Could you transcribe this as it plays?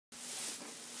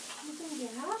Yeah.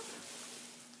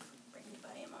 Bring you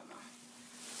by your mama.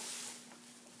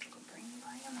 Bring you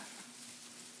by your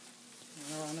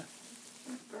mama.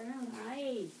 Brown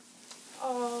eyes.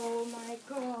 Oh my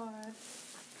god.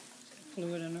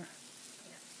 Fluid in her.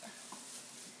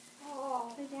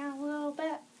 Oh. Lay down a little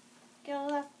bit. Get all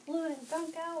that fluid and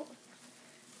gunk out.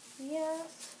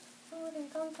 Yes. Fluid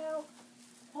and gunk out.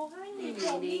 Oh, hi,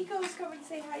 Nico. Nico's coming to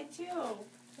say hi, too.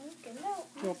 Get it out.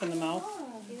 You open the mouth.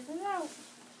 Get it out.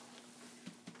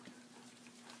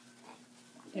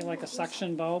 You have like a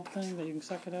suction bulb thing that you can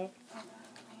suck it out.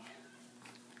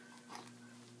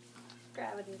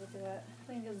 Gravity will do it.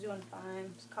 I think it's doing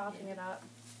fine. Just coughing it up.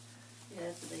 Yeah,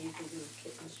 that's what they usually do with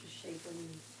kittens, just shake them.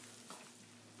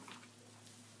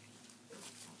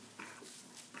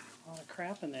 A lot of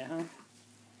crap in there, huh?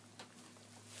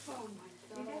 Oh,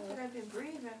 my God. That's what I've been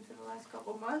breathing for the last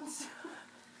couple months.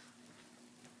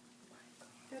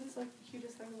 That is like the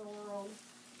cutest thing in the world.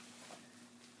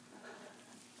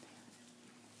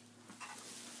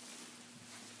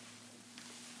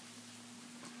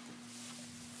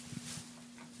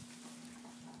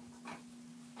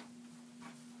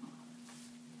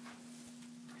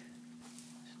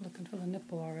 She's looking for the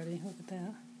nipple already. Look at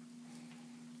that.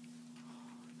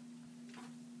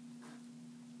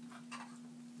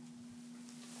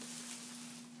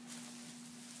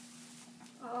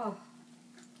 Oh.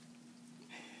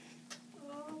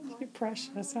 Oh, my You're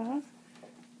precious, huh?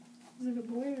 Is it a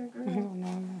boy or a girl? I don't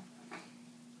know.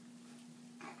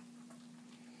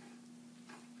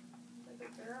 Like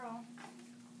a girl.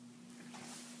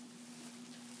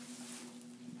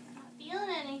 Not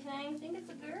feeling anything. I think it's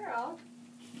a girl.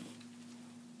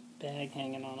 Bag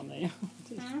hanging on him there.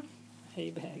 Hmm? Hay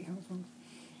bag. What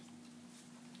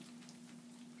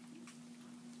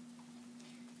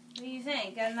do you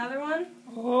think? Got another one?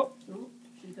 Oh. Oop,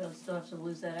 she's going to still have to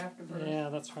lose that afterbirth. Yeah,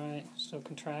 that's right. Still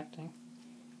contracting.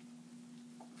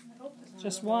 I hope there's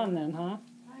Just another one then, huh?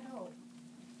 I hope.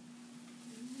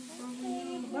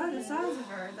 By the size of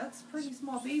her, that's a pretty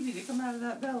small baby to come out of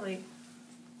that belly.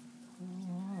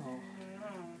 Oh.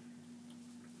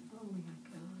 Oh, my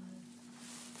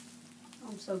God.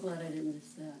 I'm so glad I didn't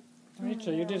miss that.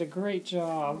 Rachel, you did a great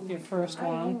job. Your first I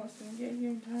one. almost didn't get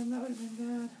here in time. That would have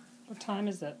been bad. What time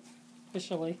is it?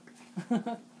 Officially.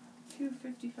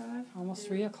 2:55. Almost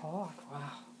 3 o'clock.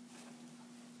 Wow.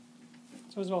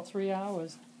 So it was about 3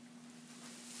 hours.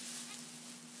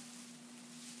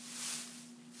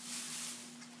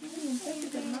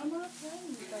 Mama.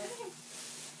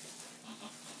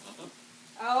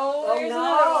 Oh, there's no.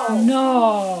 another one.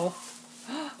 No.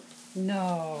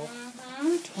 No.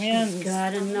 Mm-hmm. Twins.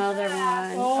 Got another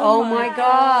one. Oh Oh, my my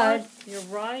God. You're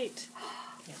right.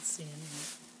 Can't see anything.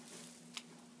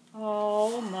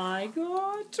 Oh my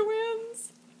God,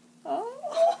 twins.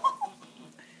 Oh.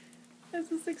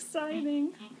 This is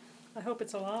exciting. I hope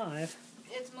it's alive.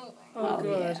 It's moving. Oh, Oh,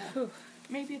 good. yeah. Whew.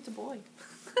 Maybe it's a boy.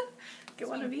 Get This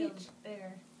one of feels each.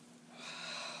 bigger.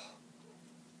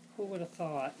 Who would have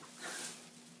thought?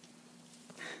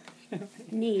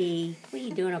 Nee, what are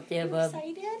you doing up there, bub?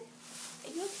 Excited?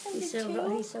 Are you excited He's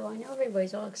too? so, I know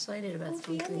everybody's all excited about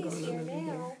something Family's going here on over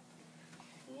here.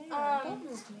 now.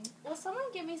 Will someone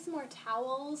give me some more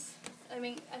towels? I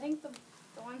mean, I think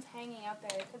the ones hanging out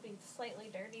there could be slightly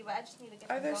dirty, but I just need to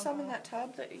get Are them there gone some in off. that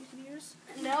tub that you can use?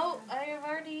 No, I've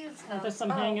already used them. Are there some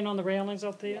hanging on the railings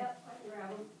out there?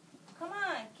 Come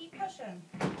on, keep pushing.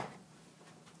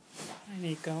 Hi,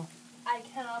 Nico. I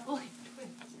cannot believe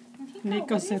it.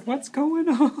 Nico said, "What's going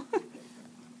on?"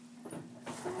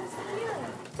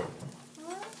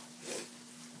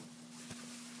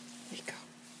 Nico.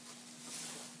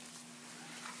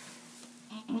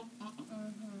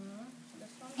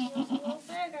 This one feels a little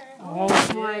bigger.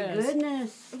 Oh, My yes.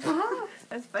 goodness.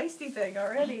 That's feisty thing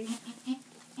already.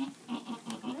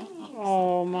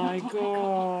 Oh my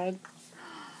God.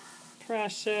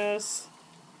 Precious.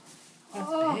 That's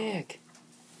big.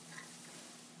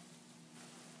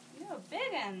 You're a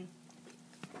big one.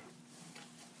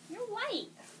 You're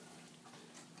white.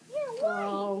 You're white.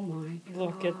 Oh my God.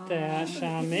 Look at that,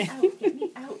 Shami. Get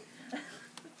me out.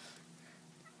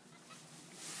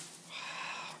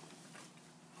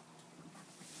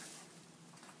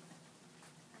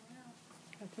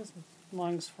 Got his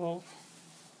lungs full.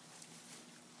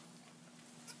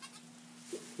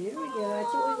 Here we go.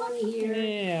 That's what we want to hear.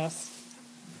 Yes.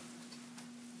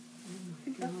 I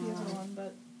think that's the other one,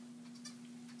 but...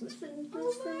 Listen,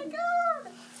 listen. Oh my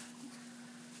God.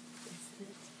 Is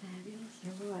this fabulous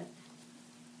or what?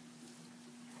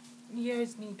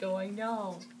 Yes, Nico, I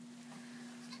know.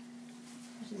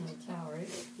 There's no towel, right?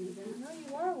 No,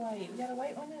 you are white. We got a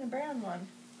white one and a brown one.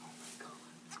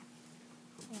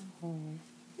 Oh.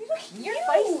 You're You're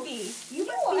feisty. You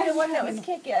must be the one that was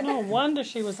kicking. No wonder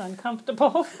she was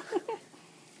uncomfortable.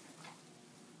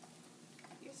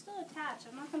 You're still attached.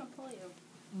 I'm not going to pull you.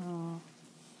 Oh,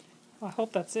 I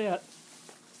hope that's it.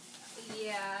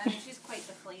 Yeah, she's quite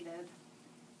deflated.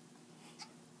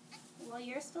 Well,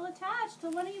 you're still attached, so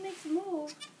why don't you make some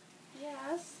move?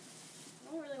 Yes.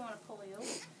 I don't really want to pull you.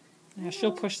 Yeah,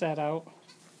 she'll push that out.